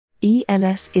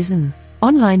ELS is an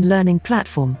online learning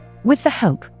platform. With the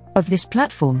help of this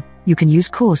platform, you can use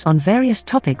course on various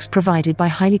topics provided by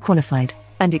highly qualified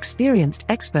and experienced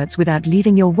experts without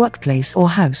leaving your workplace or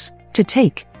house. To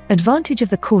take advantage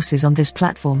of the courses on this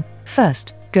platform,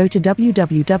 first, go to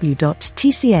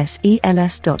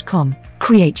www.tcsels.com.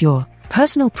 Create your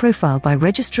personal profile by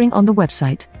registering on the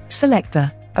website. Select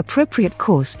the appropriate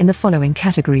course in the following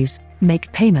categories.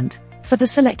 Make payment for the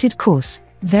selected course.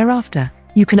 Thereafter,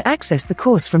 you can access the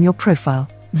course from your profile.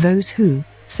 Those who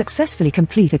successfully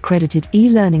complete accredited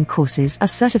e-learning courses are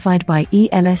certified by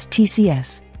ELS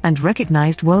TCS and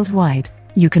recognized worldwide.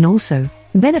 You can also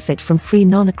benefit from free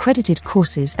non-accredited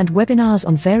courses and webinars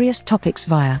on various topics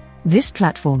via this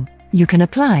platform. You can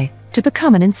apply to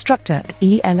become an instructor at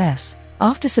ELS.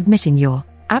 After submitting your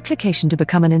application to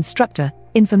become an instructor,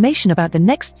 information about the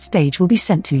next stage will be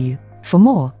sent to you. For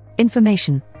more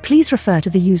information, please refer to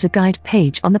the user guide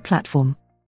page on the platform.